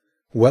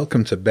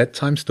Welcome to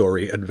Bedtime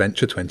Story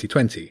Adventure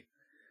 2020.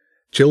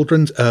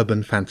 Children's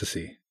Urban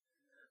Fantasy.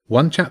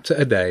 1 chapter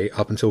a day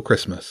up until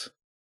Christmas.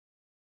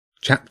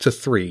 Chapter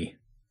 3.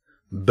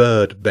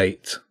 Bird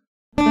Bait.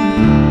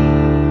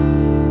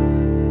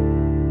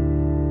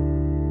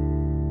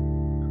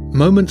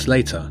 Moments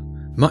later,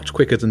 much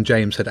quicker than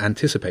James had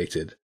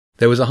anticipated,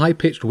 there was a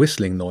high-pitched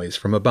whistling noise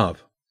from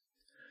above.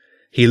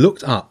 He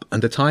looked up,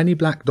 and a tiny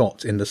black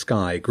dot in the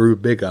sky grew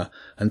bigger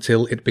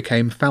until it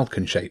became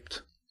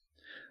falcon-shaped.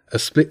 A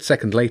split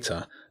second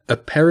later, a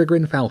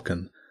peregrine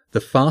falcon,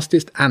 the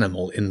fastest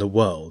animal in the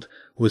world,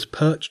 was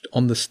perched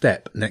on the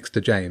step next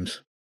to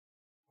James.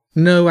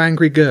 "No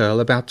angry girl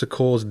about to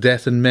cause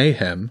death and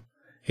mayhem,"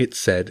 it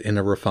said in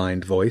a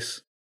refined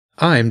voice.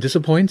 "I'm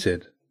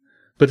disappointed.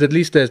 But at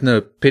least there's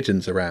no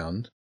pigeons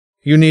around.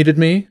 You needed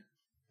me?"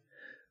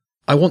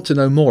 "I want to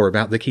know more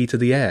about the key to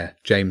the air,"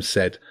 James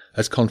said,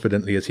 as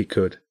confidently as he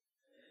could.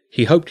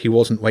 He hoped he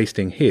wasn't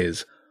wasting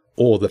his,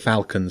 or the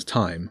falcon's,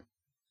 time.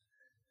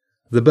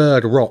 The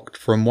bird rocked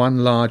from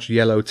one large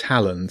yellow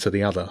talon to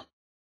the other.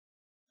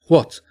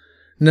 "What?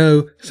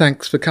 No,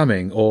 thanks for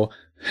coming," or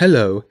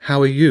 "Hello,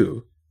 how are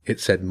you?" it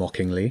said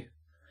mockingly.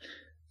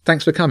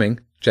 "Thanks for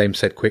coming," James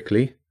said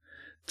quickly.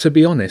 "To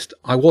be honest,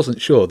 I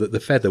wasn't sure that the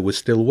feather would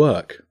still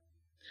work."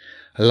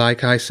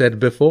 "Like I said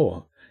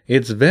before,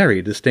 it's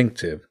very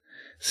distinctive,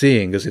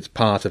 seeing as it's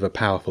part of a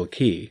powerful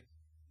key."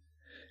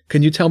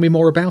 "Can you tell me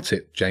more about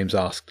it?" James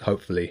asked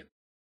hopefully.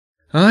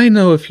 "I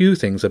know a few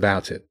things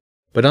about it,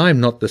 but I'm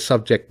not the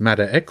subject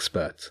matter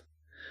expert.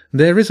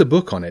 There is a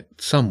book on it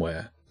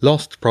somewhere,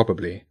 lost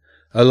probably,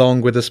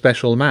 along with a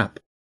special map."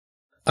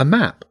 "A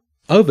map?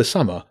 Over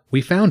summer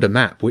we found a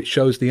map which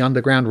shows the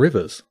underground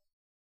rivers."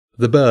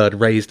 The bird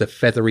raised a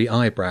feathery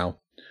eyebrow.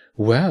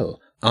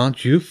 "Well,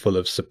 aren't you full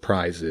of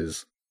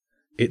surprises?"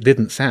 It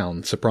didn't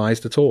sound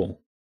surprised at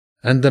all.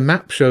 "And the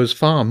map shows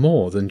far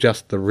more than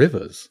just the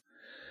rivers.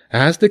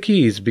 As the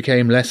keys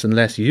became less and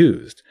less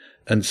used,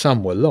 and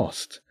some were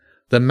lost,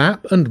 the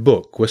map and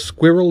book were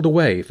squirreled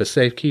away for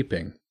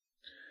safekeeping.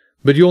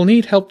 But you'll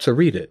need help to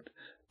read it.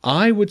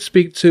 I would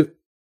speak to—"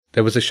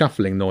 There was a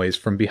shuffling noise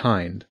from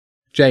behind.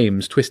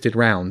 James twisted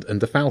round, and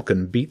the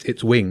falcon beat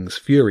its wings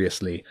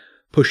furiously,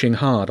 pushing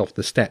hard off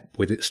the step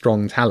with its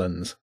strong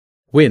talons.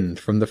 Wind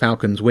from the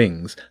falcon's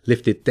wings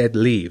lifted dead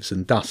leaves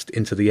and dust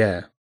into the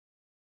air.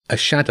 A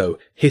shadow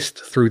hissed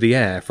through the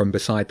air from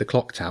beside the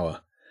clock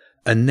tower.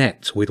 A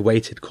net with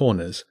weighted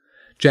corners.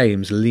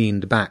 James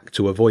leaned back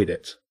to avoid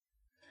it.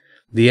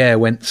 The air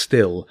went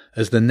still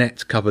as the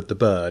net covered the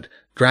bird,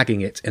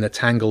 dragging it in a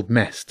tangled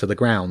mess to the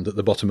ground at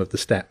the bottom of the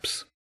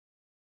steps.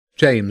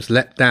 James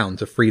leapt down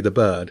to free the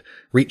bird,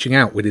 reaching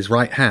out with his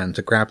right hand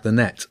to grab the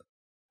net.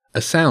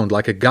 A sound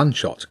like a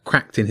gunshot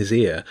cracked in his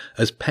ear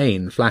as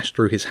pain flashed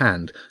through his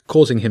hand,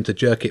 causing him to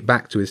jerk it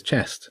back to his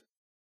chest.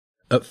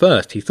 At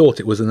first he thought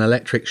it was an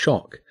electric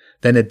shock,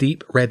 then a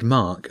deep red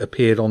mark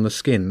appeared on the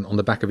skin on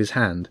the back of his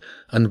hand,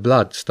 and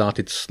blood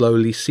started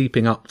slowly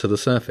seeping up to the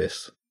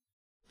surface.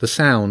 The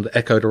sound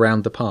echoed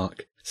around the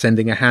park,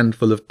 sending a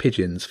handful of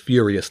pigeons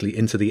furiously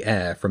into the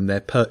air from their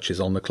perches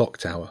on the clock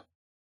tower.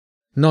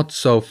 "Not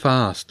so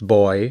fast,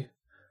 boy."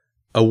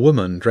 A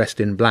woman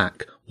dressed in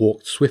black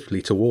walked swiftly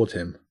toward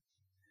him.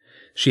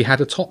 She had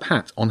a top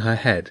hat on her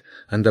head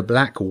and a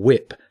black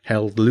whip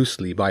held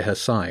loosely by her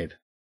side.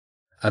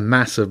 A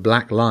mass of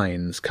black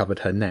lines covered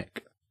her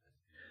neck.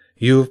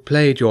 "You've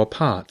played your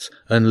part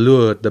and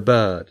lured the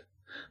bird,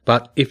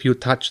 but if you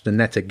touch the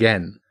net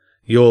again,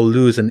 you'll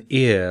lose an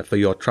ear for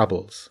your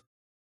troubles."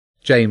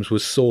 James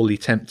was sorely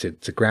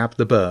tempted to grab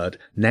the bird,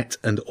 net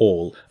and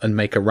all, and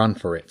make a run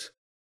for it.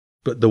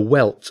 But the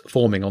welt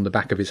forming on the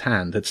back of his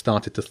hand had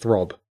started to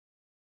throb.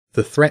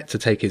 The threat to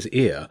take his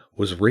ear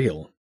was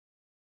real.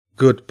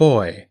 "Good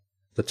boy."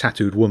 The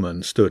tattooed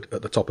woman stood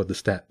at the top of the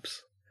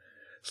steps.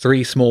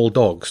 3 small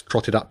dogs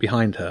trotted up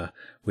behind her,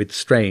 with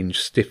strange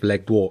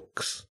stiff-legged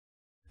walks.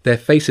 Their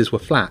faces were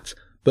flat,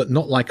 but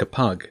not like a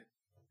pug.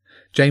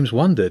 James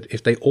wondered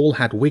if they all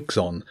had wigs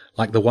on,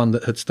 like the one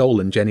that had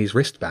stolen Jenny's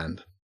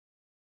wristband.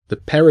 The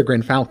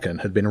peregrine falcon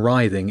had been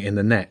writhing in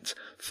the net,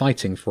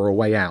 fighting for a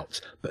way out,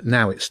 but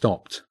now it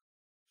stopped.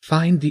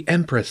 "Find the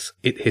Empress,"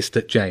 it hissed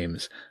at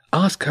James.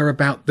 "Ask her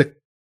about the—"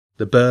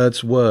 The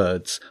bird's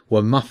words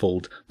were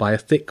muffled by a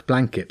thick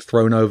blanket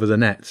thrown over the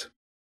net.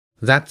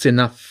 "That's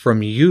enough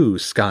from you,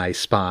 Sky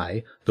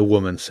Spy," the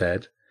woman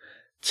said.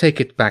 "Take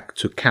it back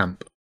to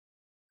camp."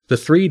 The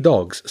 3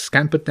 dogs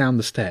scampered down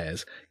the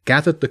stairs,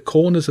 gathered the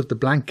corners of the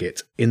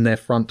blanket in their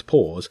front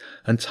paws,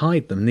 and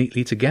tied them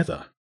neatly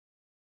together.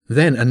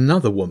 Then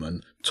another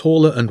woman,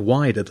 taller and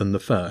wider than the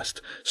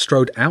first,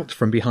 strode out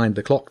from behind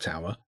the clock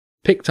tower,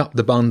 picked up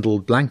the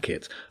bundled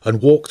blanket,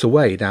 and walked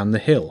away down the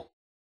hill.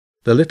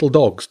 The little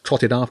dogs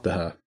trotted after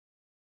her.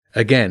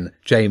 Again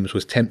James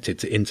was tempted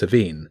to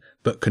intervene,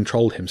 but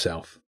controlled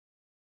himself.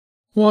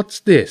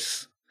 "What's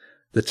this?"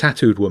 The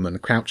tattooed woman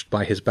crouched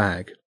by his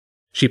bag.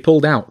 She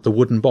pulled out the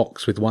wooden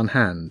box with one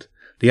hand.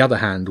 The other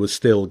hand was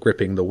still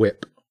gripping the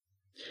whip.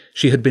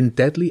 She had been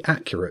deadly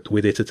accurate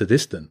with it at a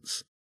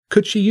distance.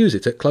 Could she use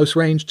it at close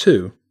range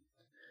too?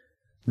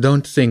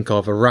 "Don't think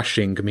of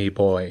rushing me,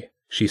 boy,"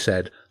 she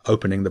said,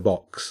 opening the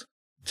box.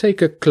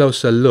 "Take a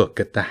closer look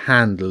at the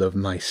handle of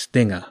my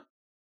stinger."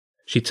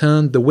 She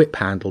turned the whip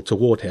handle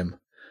toward him,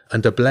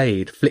 and a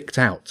blade flicked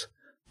out,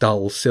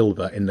 dull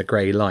silver in the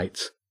grey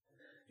light.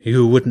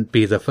 "You wouldn't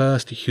be the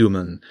first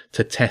human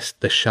to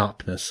test the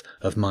sharpness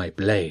of my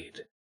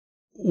blade."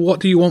 "What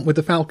do you want with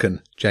the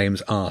falcon?"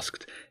 James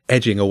asked,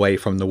 edging away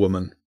from the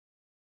woman.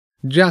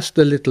 "Just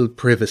a little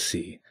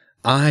privacy.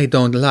 I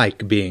don't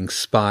like being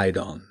spied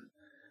on.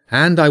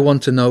 And I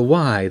want to know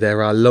why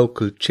there are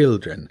local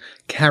children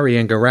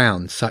carrying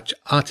around such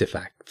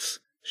artifacts."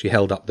 She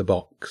held up the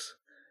box.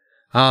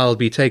 "I'll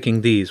be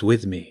taking these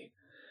with me.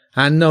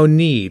 And no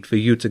need for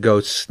you to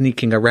go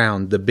sneaking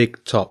around the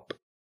big top.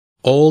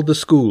 All the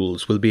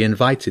schools will be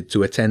invited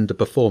to attend the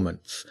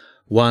performance,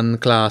 one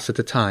class at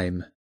a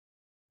time."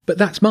 "But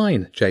that's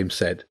mine," James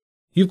said.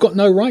 "You've got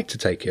no right to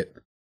take it."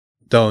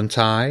 "Don't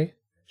I?"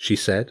 she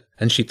said,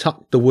 and she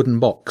tucked the wooden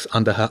box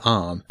under her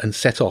arm and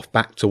set off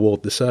back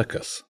toward the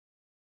circus.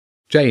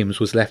 James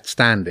was left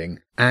standing,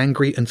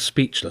 angry and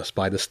speechless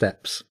by the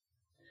steps.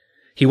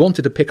 He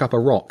wanted to pick up a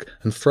rock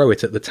and throw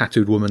it at the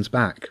tattooed woman's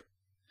back.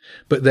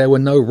 But there were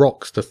no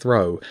rocks to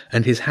throw,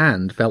 and his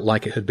hand felt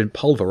like it had been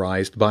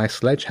pulverized by a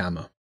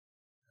sledgehammer.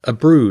 A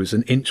bruise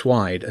an inch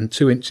wide and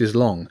 2 inches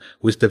long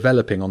was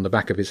developing on the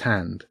back of his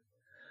hand.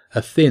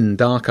 A thin,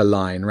 darker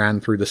line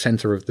ran through the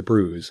center of the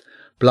bruise,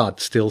 blood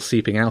still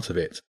seeping out of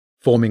it,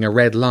 forming a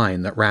red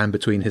line that ran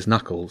between his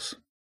knuckles.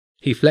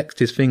 He flexed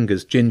his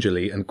fingers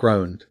gingerly and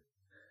groaned.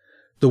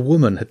 The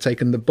woman had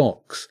taken the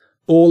box.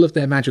 All of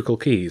their magical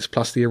keys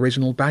plus the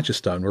original Badger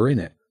Stone were in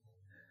it.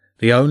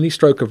 The only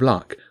stroke of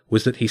luck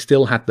was that he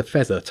still had the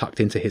feather tucked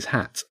into his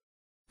hat.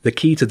 The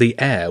key to the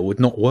air would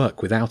not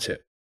work without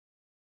it.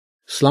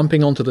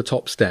 Slumping onto the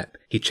top step,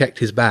 he checked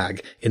his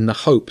bag in the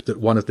hope that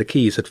one of the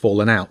keys had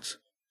fallen out.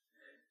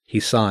 He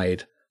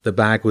sighed. The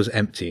bag was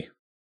empty.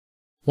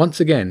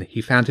 Once again,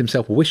 he found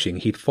himself wishing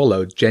he'd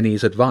followed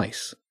Jenny's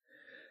advice.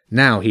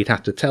 Now he'd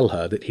have to tell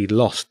her that he'd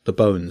lost the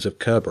bones of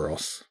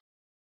Kerberos.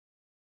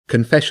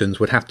 Confessions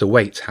would have to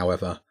wait,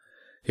 however.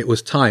 It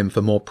was time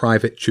for more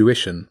private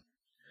tuition.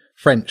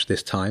 French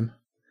this time.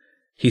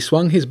 He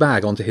swung his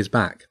bag onto his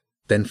back,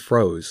 then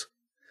froze.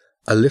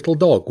 A little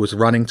dog was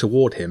running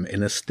toward him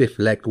in a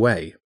stiff-legged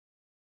way.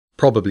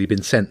 Probably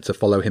been sent to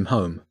follow him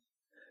home.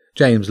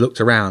 James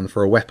looked around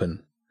for a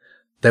weapon.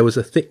 There was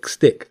a thick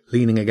stick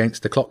leaning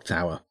against the clock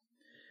tower.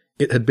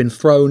 It had been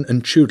thrown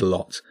and chewed a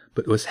lot,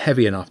 but was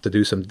heavy enough to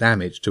do some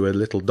damage to a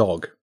little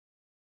dog.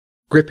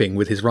 Gripping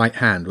with his right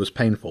hand was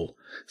painful,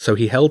 so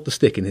he held the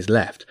stick in his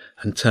left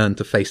and turned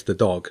to face the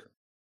dog.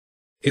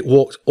 It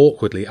walked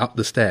awkwardly up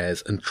the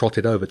stairs and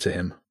trotted over to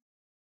him.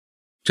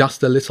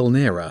 Just a little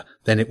nearer,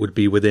 then it would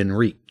be within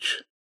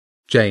reach.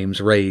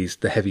 James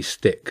raised the heavy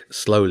stick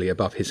slowly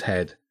above his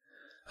head.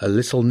 A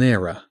little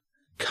nearer.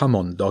 "Come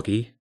on,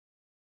 doggy."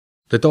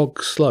 The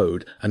dog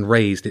slowed and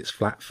raised its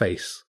flat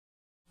face.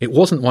 It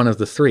wasn't one of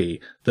the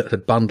three that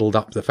had bundled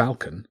up the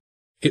falcon.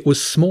 It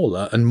was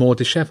smaller and more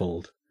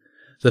dishevelled.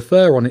 The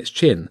fur on its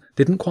chin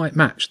didn't quite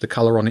match the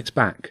colour on its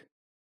back.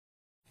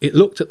 It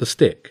looked at the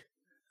stick,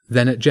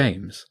 then at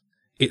James,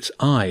 its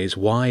eyes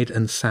wide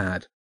and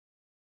sad.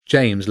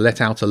 James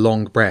let out a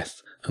long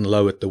breath and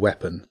lowered the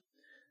weapon.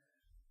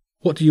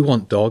 "What do you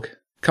want, dog?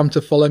 Come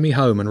to follow me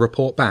home and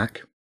report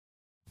back?"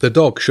 The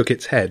dog shook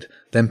its head,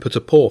 then put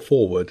a paw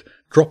forward,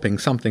 dropping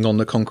something on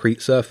the concrete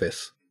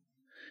surface.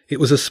 It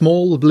was a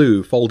small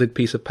blue folded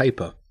piece of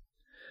paper.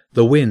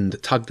 The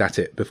wind tugged at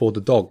it before the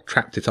dog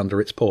trapped it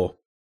under its paw.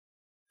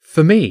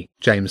 "For me?"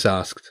 James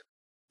asked.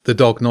 The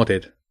dog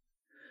nodded.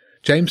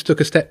 James took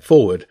a step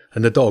forward,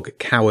 and the dog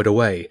cowered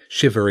away,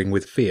 shivering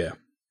with fear.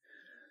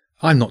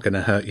 "I'm not going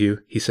to hurt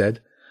you," he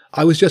said.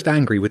 "I was just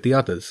angry with the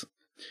others."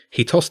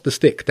 He tossed the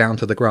stick down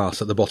to the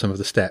grass at the bottom of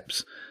the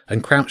steps,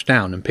 and crouched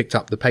down and picked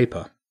up the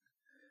paper.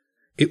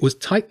 It was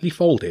tightly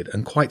folded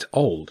and quite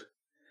old.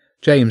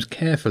 James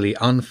carefully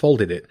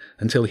unfolded it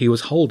until he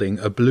was holding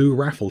a blue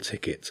raffle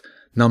ticket,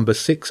 number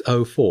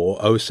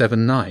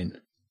 604079.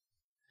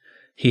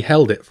 He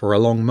held it for a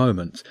long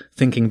moment,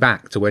 thinking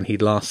back to when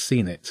he'd last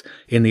seen it,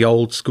 in the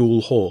old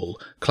school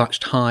hall,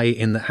 clutched high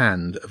in the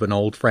hand of an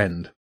old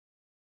friend.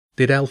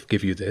 "Did Elf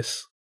give you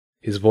this?"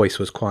 His voice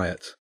was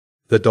quiet.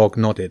 The dog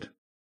nodded.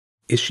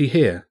 "Is she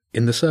here,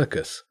 in the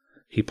circus?"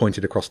 He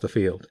pointed across the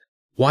field.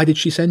 "Why did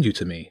she send you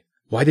to me?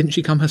 Why didn't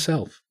she come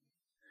herself?"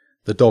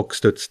 The dog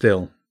stood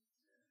still.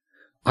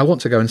 "I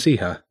want to go and see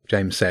her,"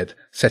 James said,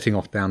 setting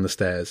off down the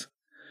stairs.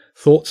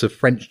 Thoughts of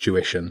French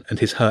tuition and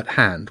his hurt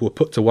hand were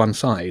put to one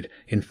side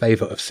in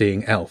favour of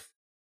seeing Elf.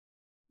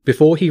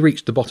 Before he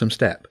reached the bottom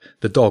step,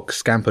 the dog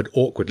scampered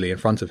awkwardly in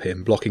front of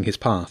him, blocking his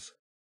path.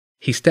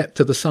 He stepped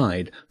to the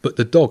side, but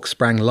the dog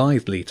sprang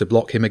lithely to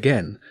block him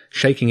again,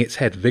 shaking its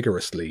head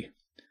vigorously.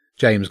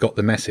 James got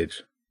the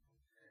message.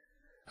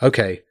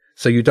 "Okay,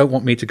 so you don't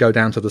want me to go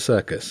down to the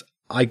circus.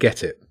 I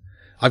get it.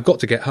 I've got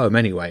to get home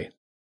anyway.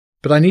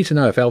 But I need to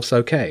know if Elf's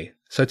okay,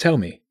 so tell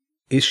me,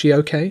 is she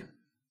okay?"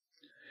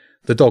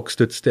 The dog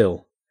stood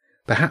still.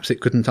 Perhaps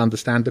it couldn't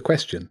understand the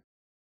question.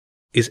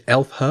 "Is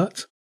Elf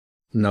hurt?"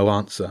 No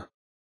answer.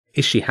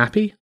 Is she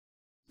happy?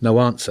 No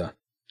answer.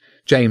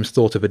 James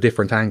thought of a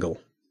different angle.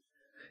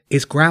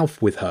 Is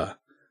Gralf with her?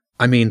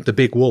 I mean, the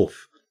big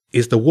wolf.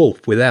 Is the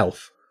wolf with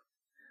Elf?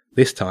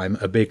 This time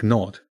a big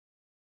nod.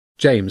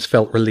 James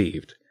felt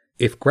relieved.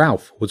 If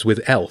Gralf was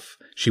with Elf,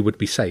 she would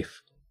be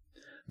safe.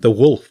 The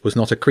wolf was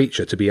not a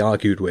creature to be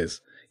argued with,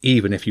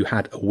 even if you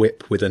had a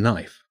whip with a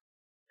knife.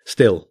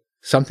 Still,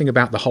 something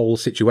about the whole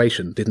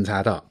situation didn't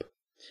add up.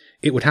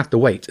 It would have to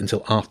wait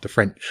until after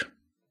French.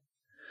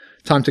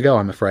 Time to go,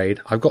 I'm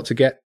afraid. I've got to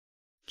get...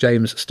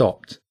 James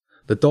stopped.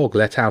 The dog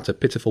let out a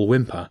pitiful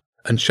whimper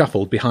and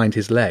shuffled behind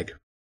his leg.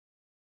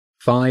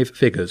 5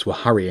 figures were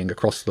hurrying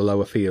across the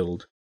lower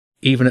field.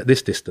 Even at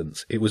this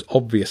distance, it was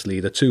obviously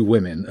the 2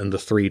 women and the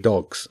 3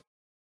 dogs.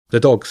 The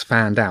dogs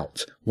fanned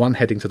out, one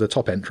heading to the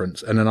top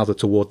entrance and another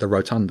toward the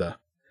rotunda.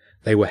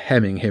 They were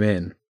hemming him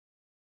in.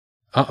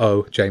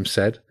 Uh-oh, James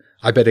said.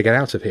 I better get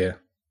out of here.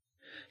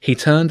 He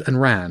turned and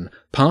ran,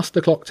 past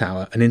the clock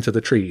tower and into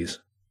the trees.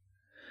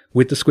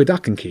 With the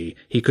Squidducken key,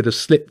 he could have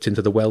slipped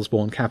into the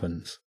Wellsbourne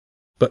caverns.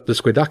 But the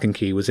Squidducken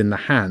key was in the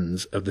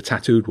hands of the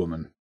tattooed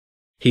woman.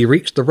 He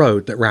reached the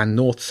road that ran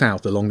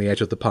north-south along the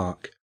edge of the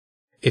park.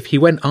 If he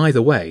went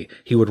either way,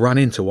 he would run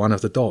into one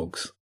of the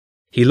dogs.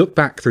 He looked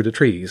back through the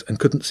trees and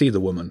couldn't see the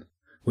woman,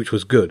 which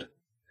was good.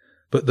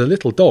 But the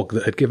little dog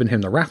that had given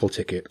him the raffle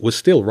ticket was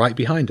still right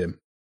behind him.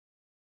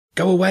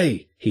 Go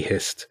away, he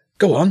hissed.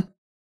 Go on.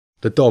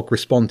 The dog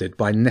responded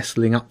by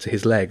nestling up to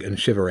his leg and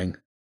shivering.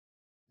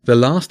 The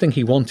last thing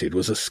he wanted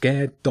was a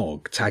scared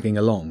dog tagging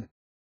along.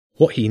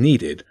 What he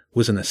needed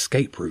was an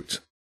escape route.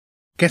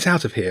 Get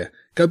out of here.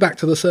 Go back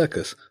to the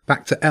circus.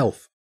 Back to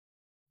Elf.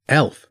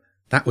 Elf.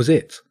 That was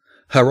it.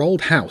 Her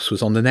old house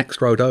was on the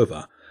next road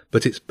over,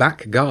 but its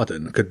back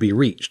garden could be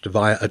reached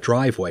via a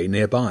driveway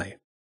nearby.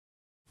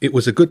 It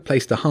was a good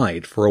place to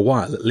hide for a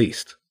while at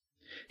least.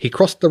 He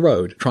crossed the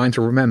road trying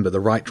to remember the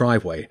right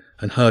driveway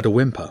and heard a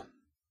whimper.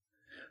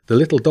 The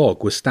little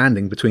dog was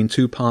standing between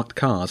 2 parked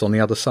cars on the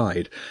other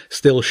side,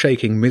 still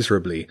shaking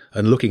miserably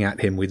and looking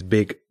at him with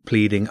big,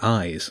 pleading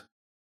eyes.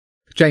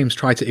 James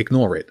tried to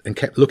ignore it and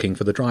kept looking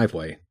for the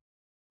driveway.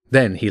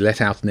 Then he let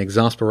out an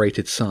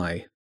exasperated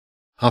sigh.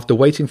 After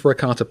waiting for a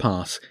car to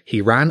pass, he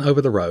ran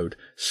over the road,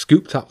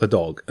 scooped up the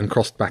dog and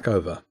crossed back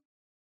over.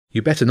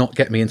 You better not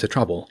get me into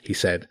trouble, he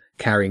said,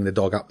 carrying the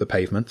dog up the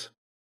pavement.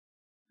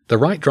 The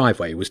right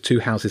driveway was 2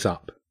 houses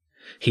up.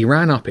 He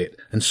ran up it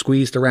and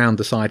squeezed around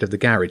the side of the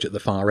garage at the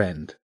far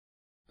end.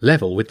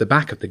 Level with the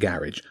back of the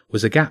garage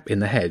was a gap in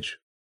the hedge.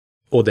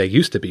 Or there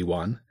used to be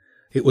one.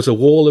 It was a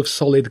wall of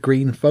solid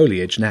green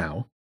foliage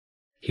now.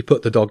 He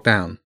put the dog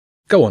down.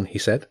 Go on, he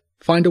said.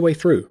 Find a way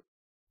through.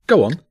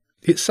 Go on.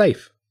 It's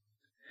safe.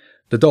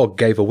 The dog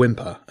gave a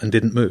whimper and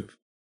didn't move.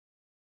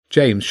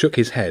 James shook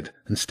his head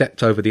and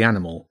stepped over the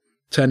animal,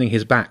 turning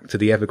his back to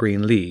the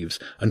evergreen leaves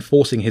and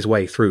forcing his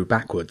way through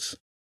backwards.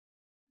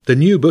 The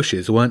new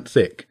bushes weren't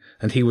thick,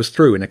 and he was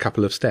through in a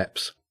couple of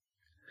steps.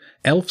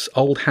 Elf's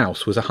old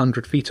house was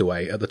 100 feet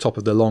away at the top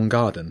of the long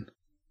garden.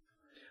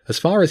 As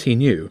far as he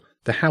knew,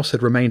 the house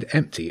had remained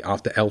empty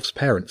after Elf's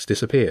parents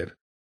disappeared.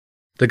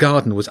 The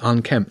garden was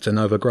unkempt and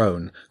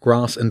overgrown,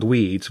 grass and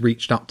weeds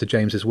reached up to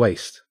James's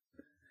waist.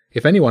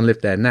 If anyone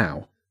lived there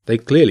now, they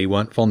clearly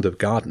weren't fond of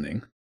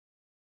gardening.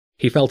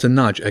 He felt a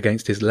nudge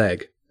against his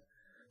leg.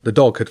 The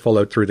dog had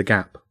followed through the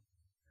gap.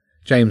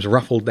 James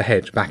ruffled the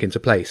hedge back into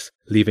place,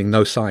 leaving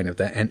no sign of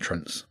their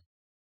entrance.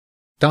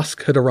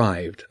 Dusk had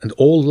arrived, and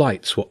all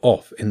lights were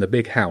off in the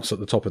big house at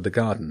the top of the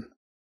garden.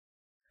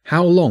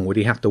 How long would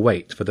he have to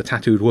wait for the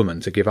tattooed woman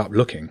to give up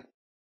looking?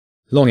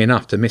 Long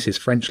enough to miss his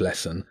French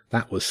lesson,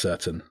 that was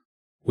certain,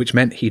 which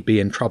meant he'd be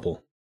in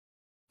trouble.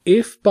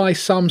 If by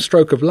some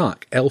stroke of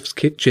luck Elf's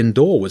kitchen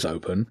door was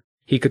open,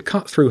 he could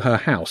cut through her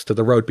house to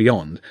the road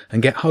beyond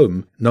and get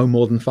home no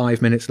more than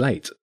 5 minutes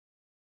late.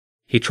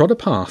 He trod a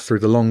path through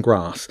the long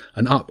grass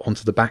and up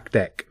onto the back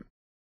deck.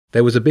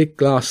 There was a big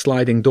glass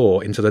sliding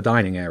door into the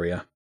dining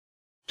area.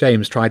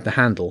 James tried the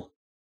handle.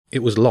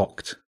 It was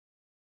locked.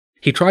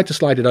 He tried to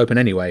slide it open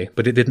anyway,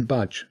 but it didn't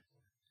budge.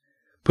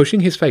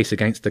 Pushing his face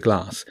against the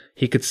glass,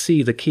 he could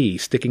see the key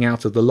sticking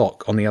out of the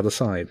lock on the other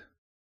side.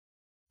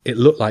 It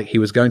looked like he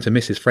was going to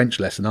miss his French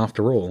lesson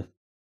after all.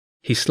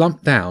 He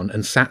slumped down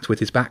and sat with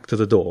his back to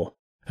the door,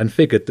 and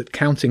figured that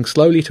counting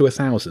slowly to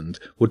 1,000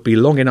 would be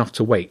long enough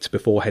to wait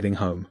before heading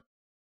home.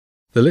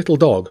 The little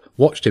dog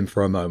watched him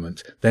for a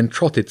moment, then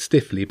trotted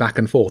stiffly back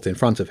and forth in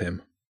front of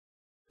him.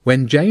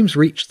 When James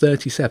reached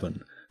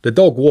 37, the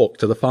dog walked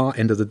to the far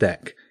end of the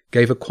deck,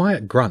 gave a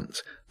quiet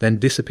grunt, then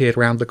disappeared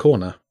round the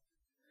corner.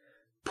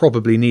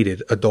 Probably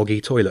needed a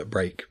doggy toilet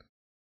break.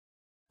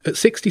 At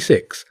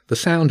 66, the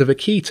sound of a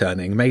key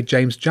turning made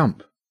James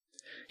jump.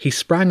 He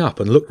sprang up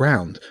and looked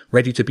round,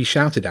 ready to be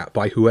shouted at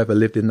by whoever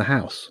lived in the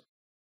house.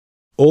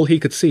 All he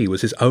could see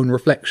was his own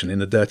reflection in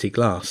the dirty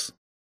glass.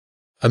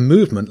 A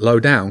movement low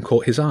down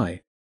caught his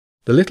eye.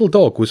 The little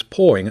dog was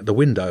pawing at the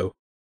window,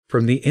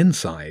 from the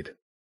inside.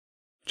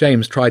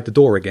 James tried the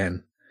door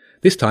again.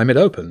 This time it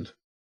opened.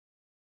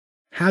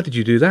 "How did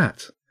you do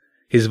that?"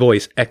 His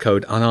voice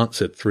echoed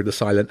unanswered through the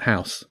silent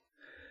house.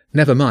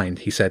 "Never mind,"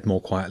 he said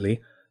more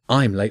quietly.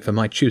 "I'm late for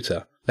my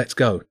tutor. Let's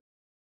go."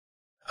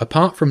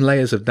 Apart from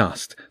layers of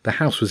dust, the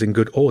house was in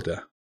good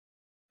order.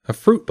 A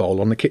fruit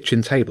bowl on the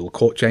kitchen table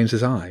caught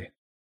James's eye.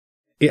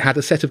 It had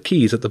a set of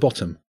keys at the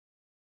bottom.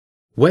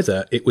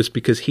 Whether it was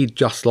because he'd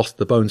just lost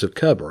the bones of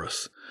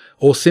Kerberos,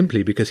 or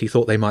simply because he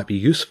thought they might be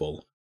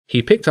useful,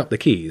 he picked up the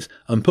keys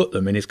and put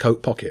them in his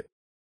coat pocket.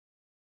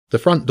 The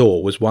front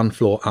door was 1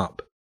 floor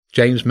up.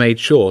 James made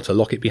sure to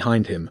lock it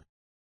behind him.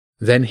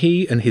 Then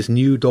he and his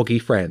new doggy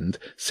friend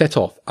set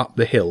off up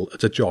the hill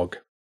at a jog.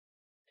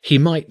 He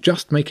might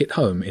just make it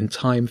home in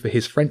time for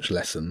his French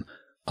lesson,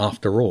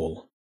 after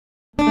all.